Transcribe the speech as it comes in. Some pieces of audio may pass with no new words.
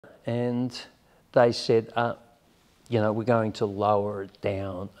and they said, you know, we're going to lower it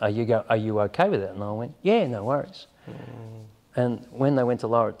down. Are you okay with it? And I went, yeah, no worries. And when they went to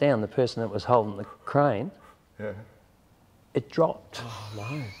lower it down, the person that was holding the crane, it dropped. Oh,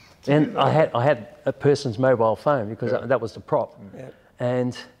 no. And I had a person's mobile phone because that was the prop.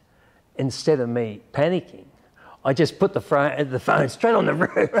 And instead of me panicking, I just put the phone straight on the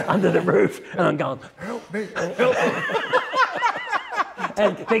roof, under the roof, and I'm going, help me, help me.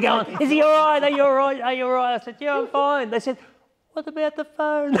 And they're going, is he all right? Are you all right? Are you all right? I said, yeah, I'm fine. They said, what about the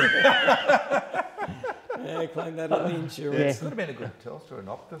phone? Yeah, claim that on the insurance. Yeah. It would have been a good Telstra and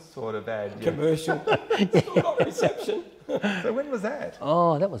Optus sort of ad. Commercial. Still got reception. So when was that?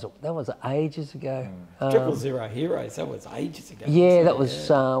 Oh, that was ages ago. 000 Heroes, that was ages ago. Yeah, that was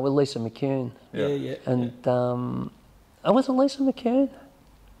with Lisa McCune. Yeah. And was it Lisa McCune?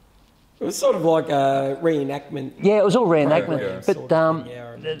 It was sort of like a reenactment. Yeah, it was all reenactment. Yeah.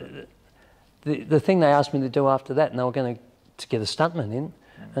 But the thing they asked me to do after that, and they were going to get a stuntman in,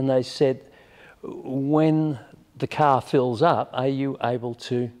 and they said, when the car fills up, are you able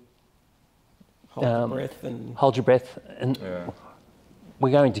to hold your breath and hold your breath? And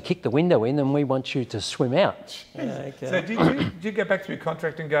we're going to kick the window in, and we want you to swim out. Okay. So did you go back to your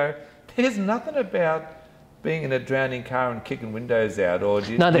contract and go, there's nothing about being in a drowning car and kicking windows out, or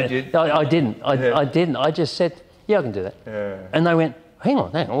did, No, did you? I didn't. I didn't. I just said, yeah, I can do that. Yeah. And they went, hang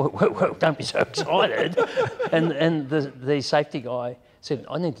on, whoa, don't be so excited. and the safety guy said,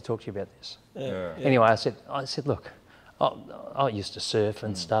 I need to talk to you about this. Anyway, I said, look, I used to surf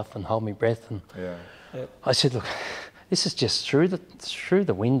and stuff and hold my breath, and I said, look, this is just through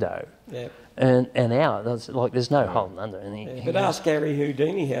the window and out. There's no holding under anything. But ask Gary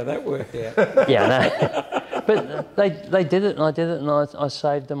Houdini how that worked out. Yeah, no. But they did it, and I did it, and I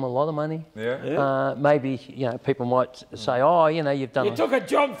saved them a lot of money. Maybe, you know, people might say, oh, you know, you've done... You took a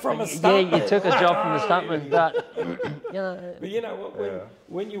job from a stuntman. Yeah, you took a job from a stuntman, but, you know... But you know what,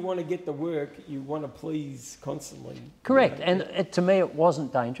 when you want to get the work, you want to please constantly. Correct, and to me it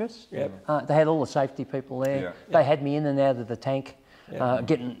wasn't dangerous. They had all the safety people there. They had me in and out of the tank,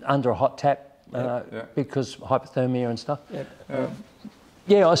 getting under a hot tap because hypothermia and stuff.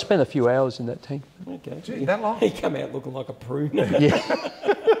 Yeah, I spent a few hours in that tank. Okay. Gee, that long? He come out looking like a prune. The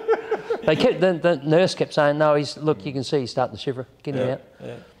nurse kept saying, no, look, you can see he's starting to shiver. Get him out.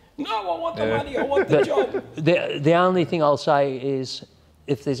 No, I want the money, I want the job. The only thing I'll say is,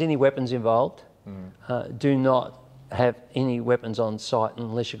 if there's any weapons involved, do not have any weapons on site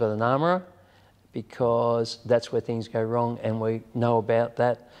unless you've got an armourer, because that's where things go wrong, and we know about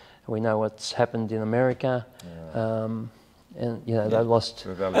that. We know what's happened in America. And you know they lost,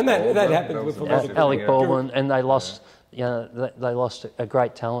 and that happened with a lot of Alec Baldwin, and they lost, you know, they lost a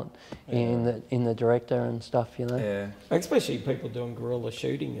great talent in the director and stuff, you know. Especially people doing guerrilla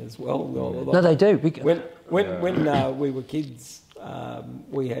shooting as well. No, they do. When we were kids,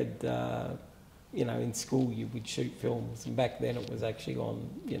 we had, you know, in school you would shoot films, and back then it was actually on,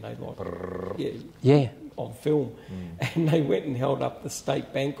 you know, like on film, and they went and held up the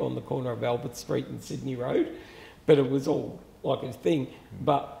State Bank on the corner of Albert Street and Sydney Road. But it was all like a thing.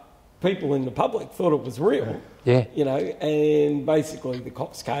 But people in the public thought it was real. You know, and basically the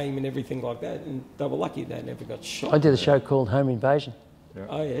cops came and everything like that, and they were lucky they never got shot. I did a show called Home Invasion.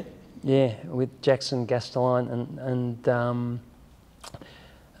 Oh, yeah? Yeah, with Jackson Gasteline and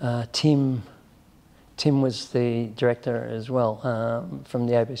Tim. Tim was the director as well, from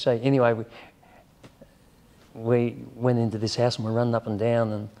the ABC. Anyway, we went into this house and we're running up and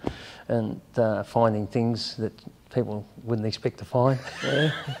down and finding things that people wouldn't expect to find.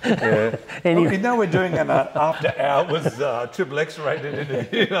 Anyway. Well, you know, we're doing an after hours triple X-rated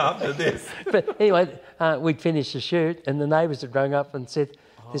interview after this. But anyway, we'd finished the shoot, and the neighbours had rung up and said,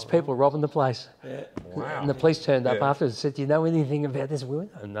 there's people robbing the place. Wow. And the police turned up afterwards and said, do you know anything about this? We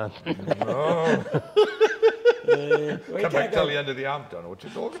went, no. Come back, tell you under the arm, don't know what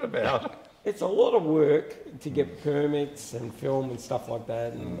you're talking about. It's a lot of work to get permits and film and stuff like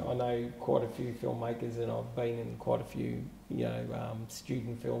that. And I know quite a few filmmakers, and I've been in quite a few, you know,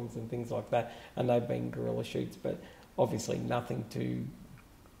 student films and things like that. And they've been guerrilla shoots, but obviously nothing to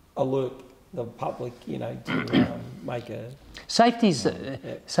alert the public, you know, to make a... Safety's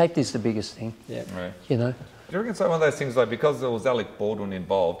the biggest thing, you know. Do you reckon it's like one of those things, like, because there was Alec Baldwin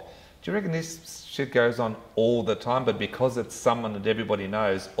involved, do you reckon this shit goes on all the time, but because it's someone that everybody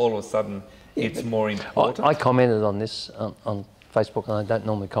knows, all of a sudden it's more important? I commented on this on Facebook, and I don't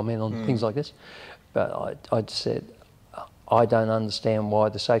normally comment on things like this, but I said, I don't understand why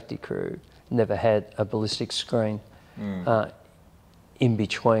the safety crew never had a ballistic screen in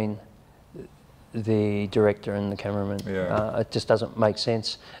between the director and the cameraman. Yeah. It just doesn't make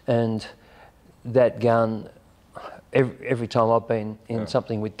sense. And that gun, every time I've been in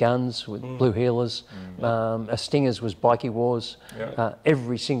something with guns, with blue heelers, Stingers was bikie wars,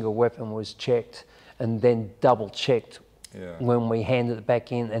 every single weapon was checked and then double checked when we handed it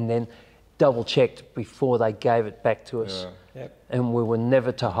back in, and then double checked before they gave it back to us. And we were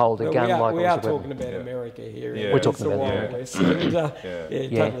never to hold a gun like we it was are a weapon. talking about America here. We're talking about Wild West.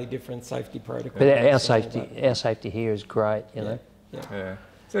 And, totally different safety protocols. But our safety here is great, you know. Yeah.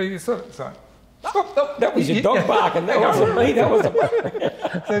 So you sort of... Sorry. That was your dog barking. That wasn't me. That was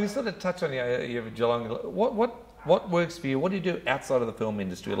a... So you sort of touch on your Geelong. What works for you? What do you do outside of the film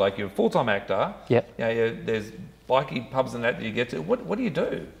industry? Like, you're a full-time actor. Yep. You know, there's bikie pubs and that you get to. What do you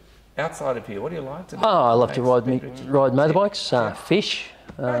do outside of here? What do you like to do? Oh, I love to ride motorbikes, fish.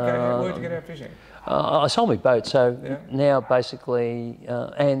 Okay, where'd you get out fishing? I sold my boat, so now basically,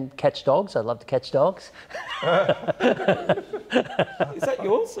 and catch dogs. I love to catch dogs. Is that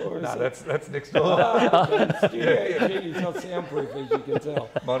yours? Or is that's next door. Studio G is not soundproof, as you can tell.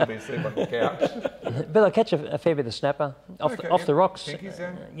 Might have been asleep on the couch. But I catch a fair bit of snapper off the rocks.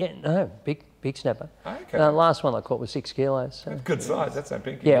 Pinkies, no, big snapper. Okay. Last one I caught was 6 kilos. So. Good size, that's no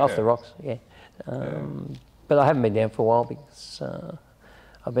pinky. Yeah, off the rocks, But I haven't been down for a while because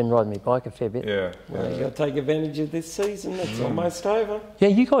I've been riding my bike a fair bit. Yeah. Well, you've got to take advantage of this season. It's almost over. Yeah,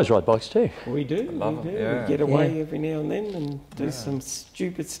 you guys ride bikes too. We do. Love We them, yeah. We get away every now and then and do some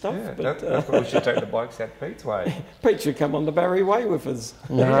stupid stuff. Yeah, but that's why we should take the bikes out Pete's way. Pete should come on the Barry Way with us.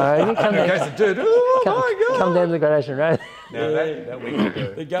 No, you come In case of dirt. Oh my God! come down to the Great Ocean Road. No, that we can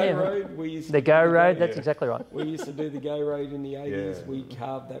do. The Go Road, we used to The Go Road, that's exactly right. We used to do the Go Road in the 80s. Yeah. We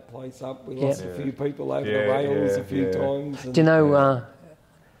carved that place up. We lost a few people over the rails a few times. Do you know,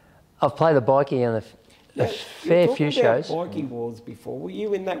 I've played the bikie in a fair few shows. Bikie wars before. Were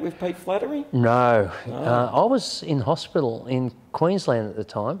you in that with Pete Flattery? No. I was in hospital in Queensland at the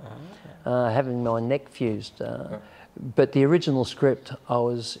time, having my neck fused. But the original script, I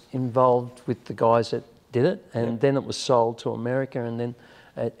was involved with the guys that did it, and then it was sold to America, and then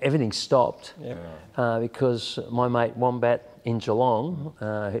everything stopped because my mate Wombat in Geelong,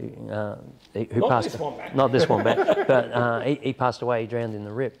 who passed, not this Wombat, but he passed away. He drowned in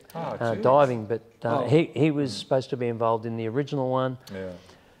the Rip, diving. But he was supposed to be involved in the original one. Yeah.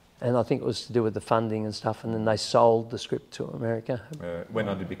 And I think it was to do with the funding and stuff, and then they sold the script to America. Went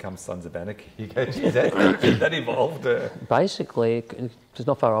on to become Sons of Anarchy. That evolved. Basically, it's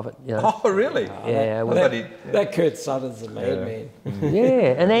not far off it. You know. Oh, really? Yeah. That Kurt Sutter's a madman.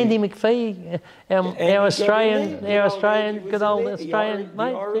 Yeah, and Andy McPhee, our Australian, good old Australian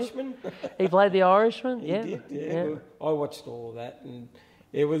mate. The Irishman. He played the Irishman. He did, yeah. I watched all of that, and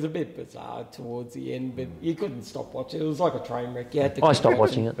it was a bit bizarre towards the end, but you couldn't stop watching. It was like a train wreck. You had to. I stopped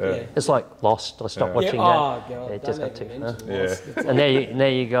watching it. Yeah. It's like Lost. I stopped watching that. Oh God! It just got too. And now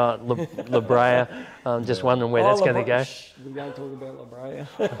you got La Brea. I'm just wondering where that's going to go. We don't talk about La Brea.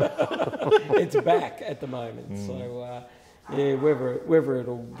 It's back at the moment, so. Yeah, whether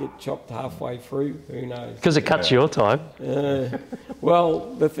it'll get chopped halfway through, who knows? Because it cuts your time.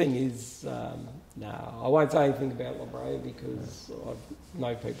 Well, the thing is, no, I won't say anything about La Brea because I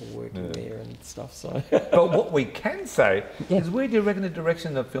know people working there and stuff. So, but what we can say is, where do you reckon the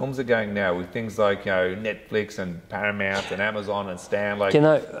direction of films are going now with things like Netflix and Paramount and Amazon and Stan? Like,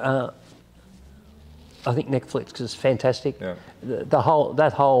 I think Netflix is fantastic. Yeah.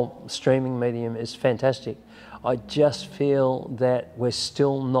 That whole streaming medium is fantastic. I just feel that we're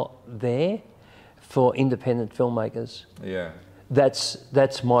still not there for independent filmmakers. Yeah,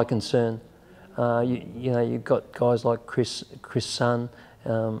 that's my concern. You've got guys like Chris Sun.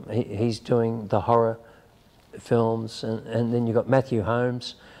 He's doing the horror films, and then you've got Matthew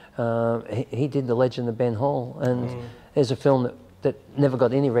Holmes. He did The Legend of Ben Hall, and there's a film that never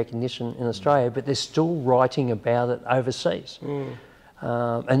got any recognition in Australia, but they're still writing about it overseas.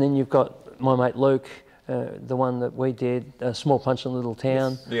 And then you've got my mate Luke. The one that we did, Small Punch in Little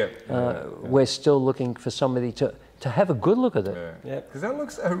Town. Yes. We're still looking for somebody to have a good look at it. Yeah, because that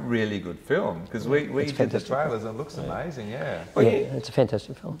looks a really good film. Because we did the trailers and it looks amazing. Yeah. Well, it's a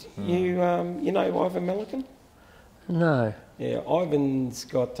fantastic film. You know Ivan Melican? No. Yeah, Ivan's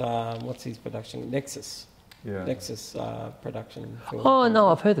got what's his production? Nexus. Yeah. Nexus production. Film. Oh no,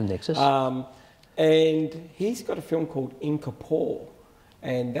 I've heard of Nexus. And he's got a film called Incorpore.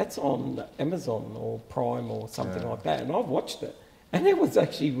 And that's on Amazon or Prime or something like that. And I've watched it. And it was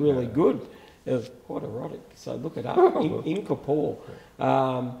actually really good. It was quite erotic. So look it up. Incorpore.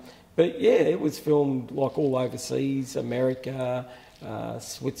 But yeah, it was filmed like all overseas, America,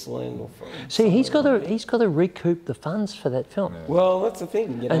 Switzerland. See, he's got to recoup the funds for that film. Well, that's the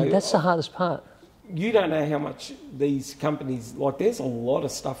thing. And that's the hardest part. you don't know how much these companies, like there's a lot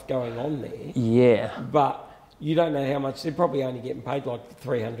of stuff going on there. Yeah. But you don't know how much. They're probably only getting paid like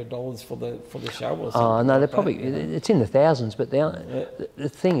 $300 for the show or something. Oh, no, like they're probably, it's in the thousands, but the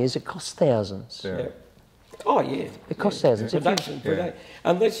thing is, it costs thousands. Yeah. Oh, yeah. It costs thousands. Production,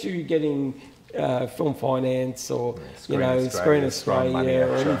 unless you're getting film finance or, Screen Australia money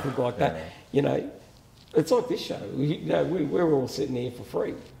or extra. anything like that, you know, it's like this show. We're all sitting here for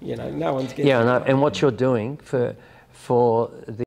free. You know, no one's getting... Yeah, and what you're doing for the